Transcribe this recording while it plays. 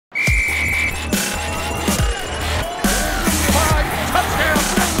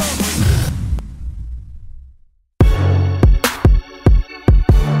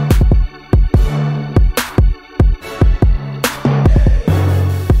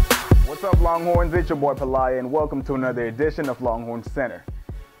What's up, Longhorns? It's your boy Pelaiah, and welcome to another edition of Longhorns Center.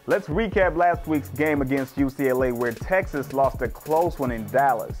 Let's recap last week's game against UCLA, where Texas lost a close one in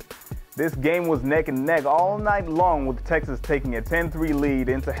Dallas. This game was neck and neck all night long, with Texas taking a 10-3 lead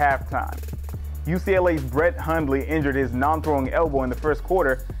into halftime. UCLA's Brett Hundley injured his non-throwing elbow in the first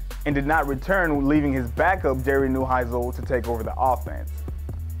quarter and did not return, leaving his backup Jerry Neuheisel to take over the offense.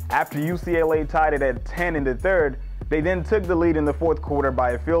 After UCLA tied it at 10 in the third, they then took the lead in the fourth quarter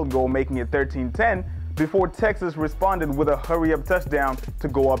by a field goal, making it 13-10, before Texas responded with a hurry-up touchdown to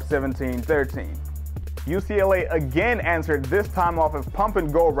go up 17-13. UCLA again answered, this time off a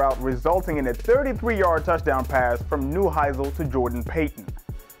pump-and-go route, resulting in a 33-yard touchdown pass from Neuheisel to Jordan Payton.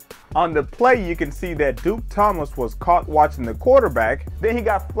 On the play, you can see that Duke Thomas was caught watching the quarterback, then he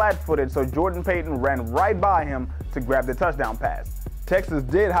got flat-footed, so Jordan Payton ran right by him to grab the touchdown pass. Texas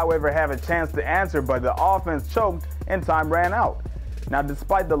did, however, have a chance to answer, but the offense choked and time ran out. Now,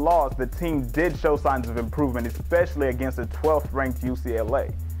 despite the loss, the team did show signs of improvement, especially against the 12th-ranked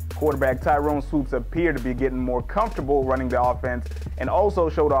UCLA. Quarterback Tyrone Swoops appeared to be getting more comfortable running the offense and also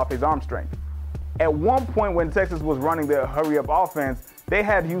showed off his arm strength. At one point when Texas was running their hurry-up offense, they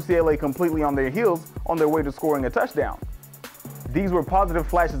had UCLA completely on their heels on their way to scoring a touchdown. These were positive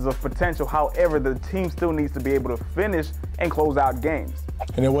flashes of potential, however, the team still needs to be able to finish and close out games.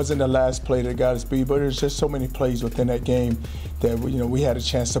 And it wasn't the last play that got us beat, but there's just so many plays within that game that we had a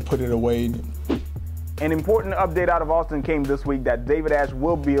chance to put it away. An important update out of Austin came this week that David Ash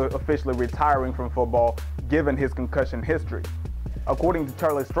will be officially retiring from football given his concussion history. According to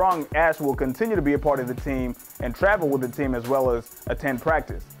Charlie Strong, Ash will continue to be a part of the team and travel with the team as well as attend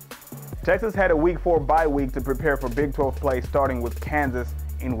practice. Texas had a Week 4 bye week to prepare for Big 12 play, starting with Kansas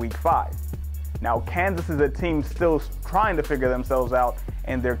in Week 5. Now, Kansas is a team still trying to figure themselves out,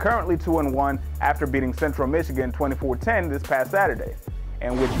 and they're currently 2-1 after beating Central Michigan 24-10 this past Saturday.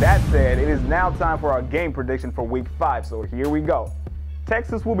 And with that said, it is now time for our game prediction for Week 5, so here we go.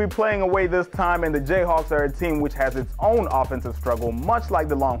 Texas will be playing away this time, and the Jayhawks are a team which has its own offensive struggle, much like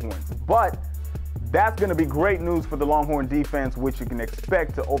the Longhorns. But that's going to be great news for the Longhorn defense, which you can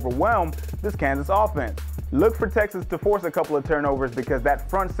expect to overwhelm this Kansas offense. Look for Texas to force a couple of turnovers because that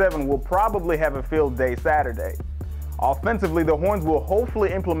front seven will probably have a field day Saturday. Offensively, the Horns will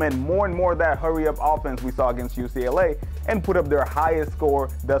hopefully implement more and more of that hurry-up offense we saw against UCLA and put up their highest score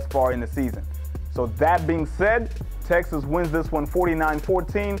thus far in the season. So that being said, Texas wins this one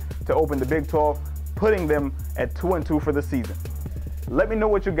 49-14 to open the Big 12, putting them at 2-2 for the season. Let me know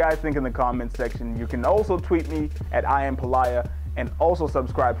what you guys think in the comments section. You can also tweet me at @IamPelaiah and also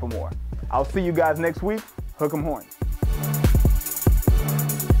subscribe for more. I'll see you guys next week. Hook 'em Horns.